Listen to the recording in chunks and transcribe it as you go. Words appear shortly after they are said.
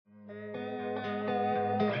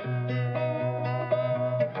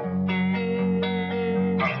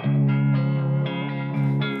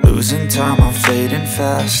Losing time, I'm fading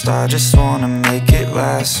fast. I just wanna make it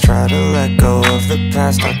last. Try to let go of the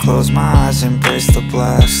past. I close my eyes, embrace the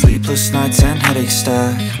blast. Sleepless nights and headaches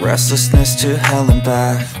stack. Restlessness to hell and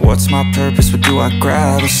back. What's my purpose? What do I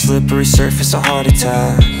grab? A slippery surface, a heart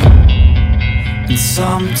attack. And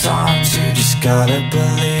sometimes you just gotta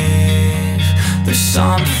believe there's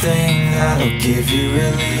something that'll give you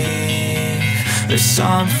relief. There's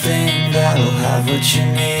something that'll have what you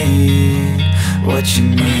need, what you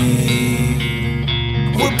need.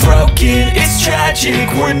 We're broken, it's tragic,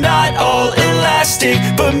 we're not all elastic,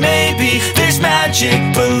 but maybe there's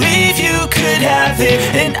magic. Believe you could have it.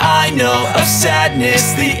 And I know of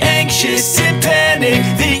sadness, the anxious and panic,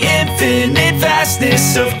 the infinite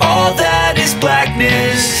vastness of all that is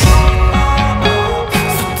blackness.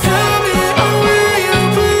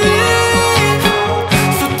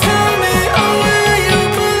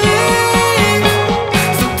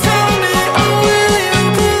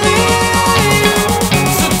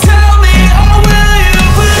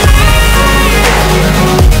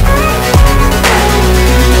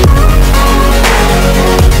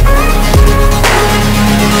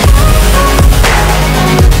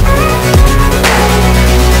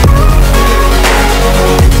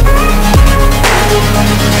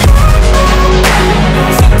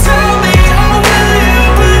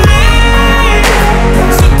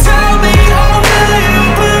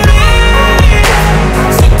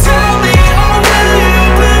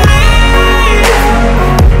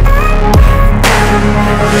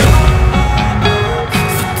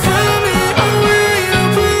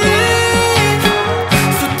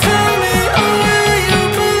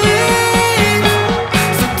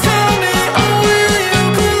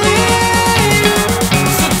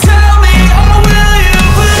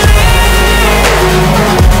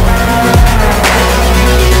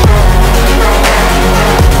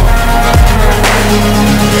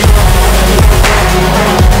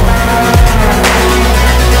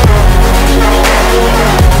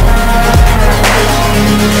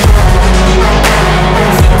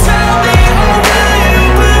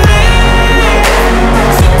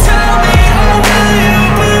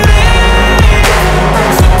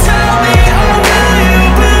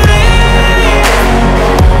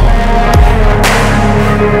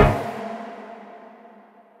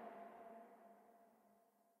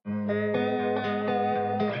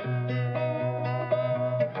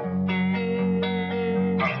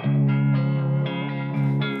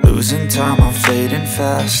 Losing time, I'm fading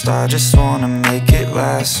fast. I just wanna make it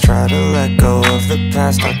last. Try to let go of the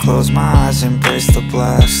past. I close my eyes, embrace the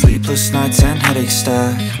blast. Sleepless nights and headaches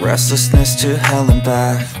stack. Restlessness to hell and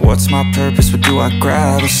back. What's my purpose? What do I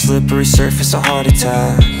grab? A slippery surface, a heart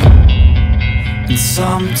attack. And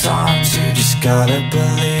sometimes you just gotta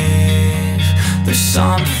believe there's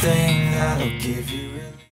something that'll give you relief.